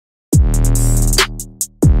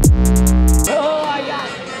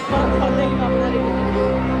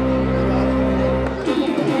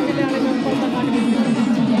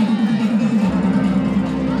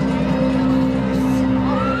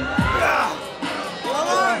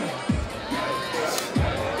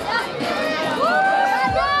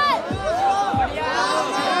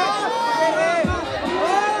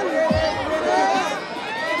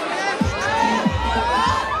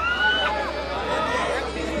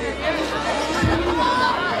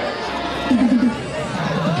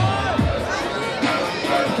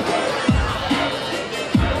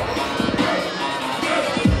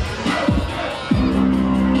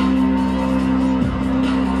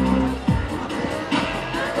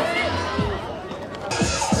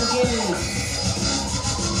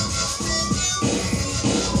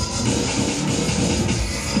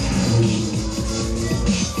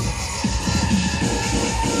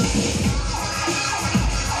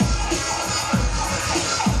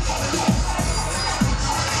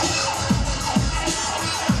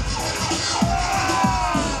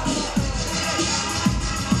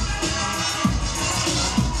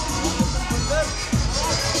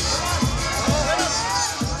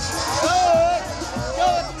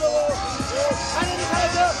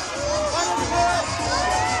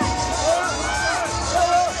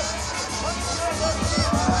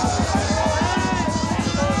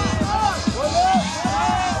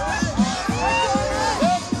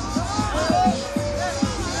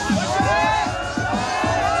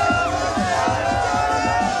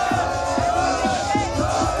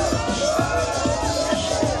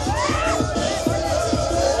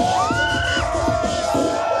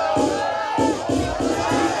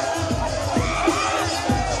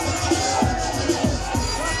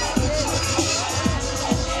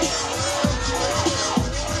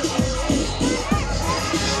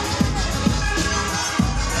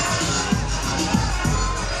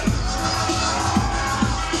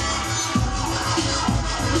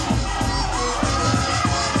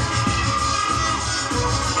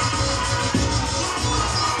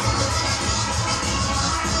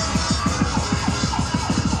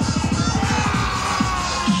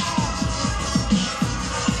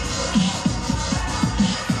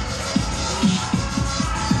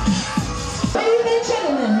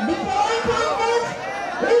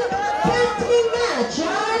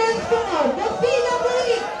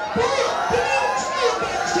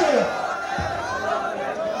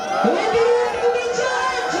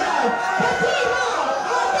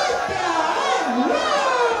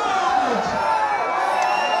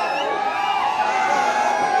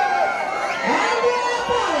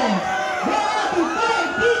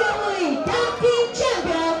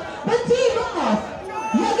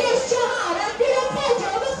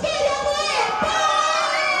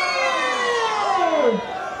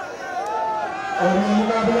और ये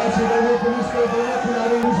मुकाबला सीधे पुलिस के दोनों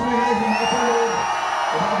खिलाड़ी इसमें है, हिमाचल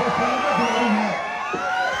और राजस्थान के खिलाड़ी हैं,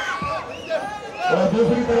 और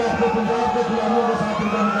दूसरी तरफ से पंजाब के खिलाड़ियों के साथ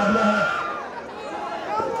इनका मुकाबला है।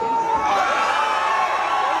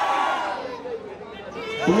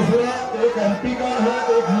 दूसरा एक एमपी का है,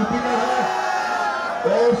 एक यूपी का है,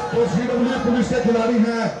 और जो CW पुलिस के खिलाड़ी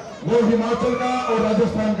हैं वो हिमाचल का और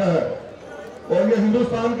राजस्थान का है। और ये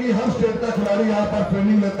हिंदुस्तान की हर स्टेट का खिलाड़ी यहाँ पर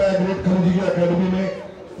ट्रेनिंग लेता है ग्रेट खली जी की अकेडमी में।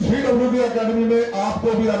 CW की अकेडमी में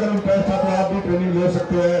आपको भी अगर इंटरेस्ट है तो आप भी ट्रेनिंग ले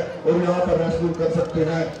सकते हैं और यहाँ पर रेसलिंग कर सकते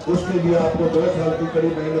हैं। उसके लिए आपको 2 साल की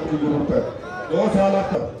कड़ी मेहनत की जरूरत है। 2 साल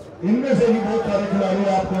आपका, इनमें से ही बहुत सारे खिलाड़ी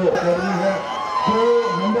आपको अकेडमी है जो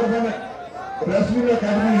नंबर 1 रेसलिंग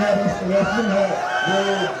अकेडमी है, रेसलिंग है जो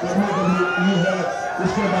WWE है।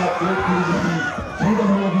 उसके बाद ग्रेट खली जी की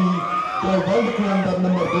CW की जो वर्ल्ड के अंदर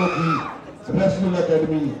नंबर 2 की रेसलिंग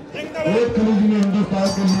अकेडमी ग्रेट खली जी ने हिंदुस्तान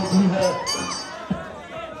के लिए की है।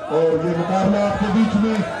 और ये मुकाबला आपके बीच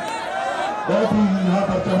में बहुत ही यहाँ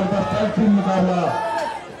पर जबरदस्त टैग टीम मुकाबला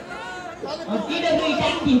और CW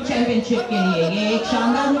टैग टीम चैंपियनशिप के लिए ये एक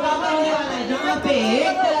शानदार मुकाबला होने वाला है, जहाँ पे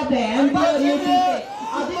एक तरफ है MP और UP से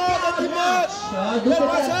आदित्य और दूसरी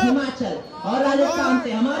तरफ हिमाचल और राजस्थान से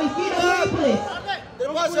हमारी CW पुलिस।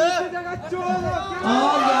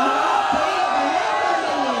 और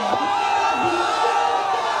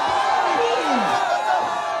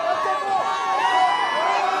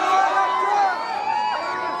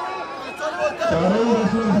चारों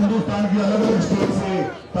रेसलर हिंदुस्तान की अलग अलग स्टेट से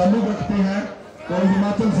ताल्लुक रखते हैं। कोई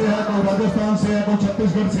हिमाचल से है, कोई राजस्थान से है, कोई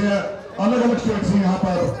छत्तीसगढ़ से है, अलग अलग स्टेट से यहाँ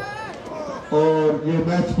पर। और ये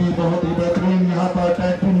मैच भी बहुत ही बेहतरीन यहाँ पर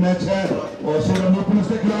टैग टीम मैच है। और CW पुलिस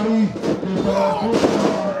के खिलाड़ी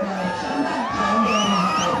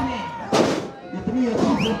इतनी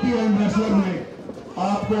अच्छी फुर्ती है इन रेसलर में,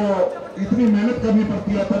 आपको इतनी मेहनत करनी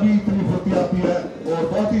पड़ती है तभी इतनी फुर्ती आती है। और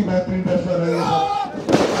बहुत ही बेहतरीन रेसलर है ये सब,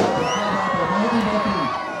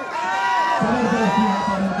 जबरदस्त यहाँ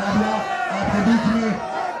पर मुकाबला आपके बीच में।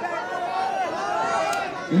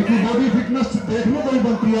 इनकी बॉडी फिटनेस देखने को ही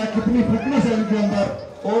बनती है, कितनी फिटनेस है इनके अंदर।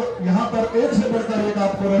 और यहाँ पर एक से बढ़कर एक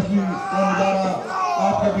आपको रेसलिंग का नजारा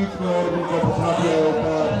आपके बीच में और उनको पछा दिया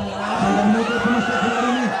ऊपर CW के पुलिस के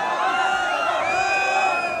खिलाड़ी ने।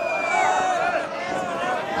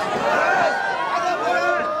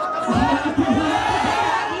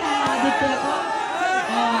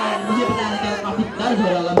 मुझे पता नहीं क्या काफी दर्द हो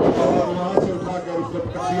रहा है और वहां से उठाकर उसको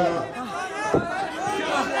पकड़ दिया।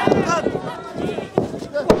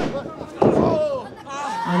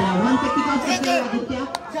 आदित्य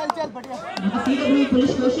CW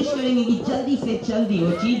पुलिस कोशिश करेंगे कि जल्दी से जल्दी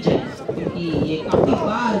वो जीत जाए, क्योंकि ये काफी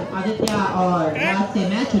बार आदित्य और राज से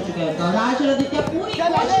मैच हो चुका है। तो राज और आदित्य पूरी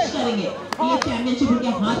कोशिश करेंगे कि ये चैंपियनशिप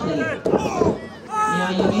उनके हाथ लगे।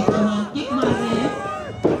 यहाँ योगेश चौहान किक मार रहे हैं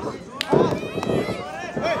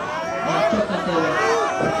करते हुए।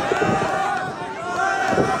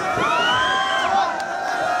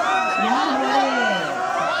 यहाँ हमारे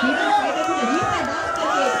फ्रीडम फाइटर भी अजीब सा डांस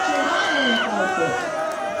करके चढ़ा रहे हैं क्राउड को।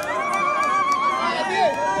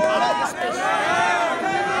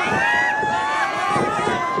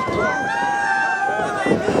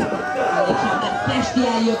 फ्लैश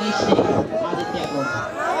दिया योगेश ने आदित्य को।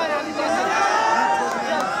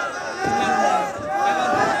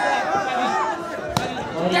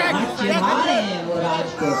 और यहाँ चिढ़ा रहे हैं वो राज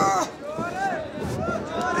को।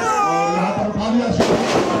 और यहाँ पर उठा लिया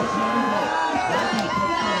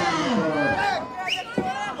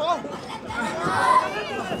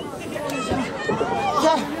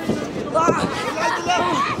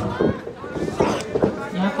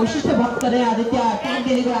यहाँ कोशिश तो बहुत कर रहे हैं आदित्य टैग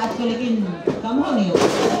देने को राज को, लेकिन कम हो नहीं होगा।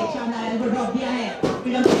 शानदार एल्बो ड्रॉप दिया है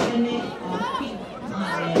फ्रीडम फाइटर ने और किक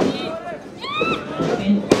मार रहे हैं।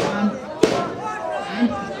 पिन एंड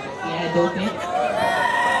किया है 2 पे।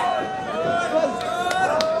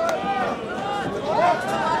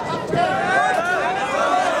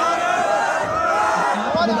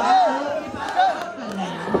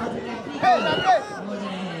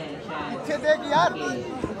 देख यार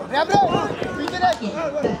रैबरे पीछे देख।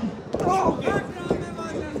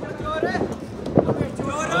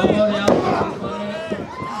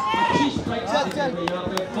 अच्छी स्ट्राइक यहाँ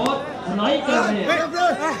पे बहुत सुनाई कर रहे हैं।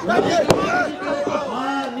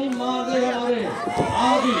 नहीं मार रहे हमारे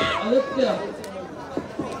आदि आदित्य।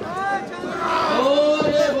 और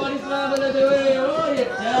ये बड़ी स्लैम देते हुए और ये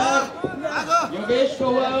टैग योगेश को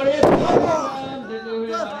हुआ और ये देते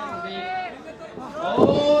हुए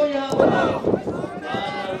और यहाँ पर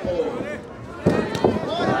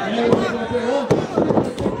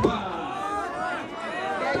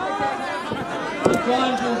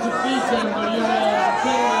trying to defeat them, but you know,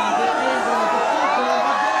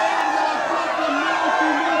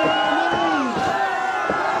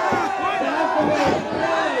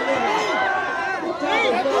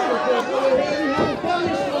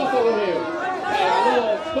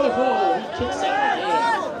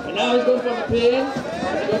 Now he's going for the pin.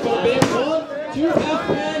 Going for the pin. 1, 2,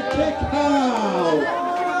 and kick out.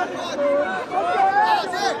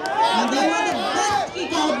 And they were the best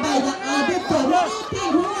kick out by the Aaditya. What do you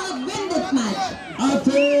think? Who will win this match? I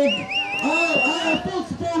think I have full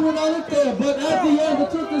support with Aaditya, but at the end it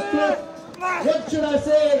took us to, what should I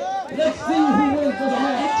say? Let's see who wins this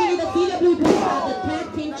match. Actually, the CWP are the tag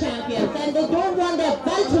team champions, and they don't want their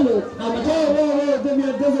belt to lose.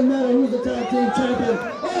 It doesn't matter who's the tag team champion.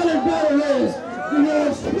 All that matters is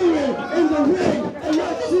your spirit in the ring. And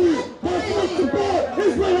let's see how full support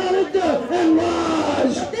is with Aaditya and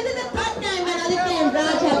Raj. This is the third time when Aaditya and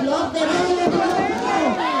Raj have lost their matches.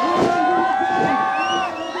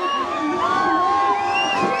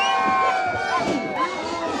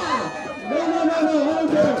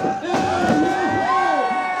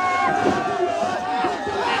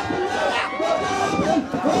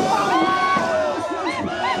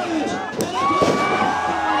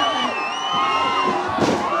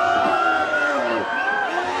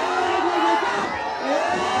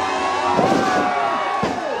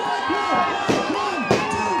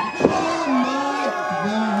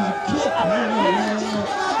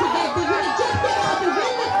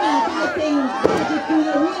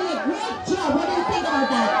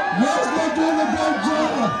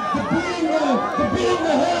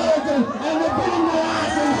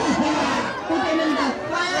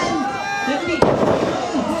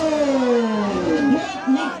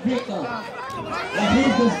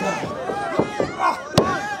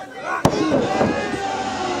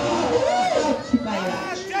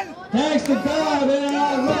 Thanks to God, and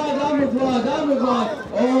I'm with oh,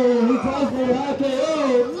 he calls for the RKO,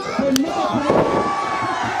 but no.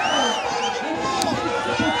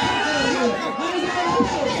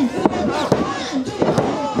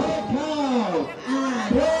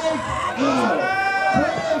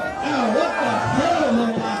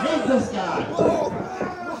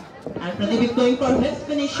 And Pradeep is going for his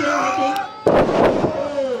finisher, I think.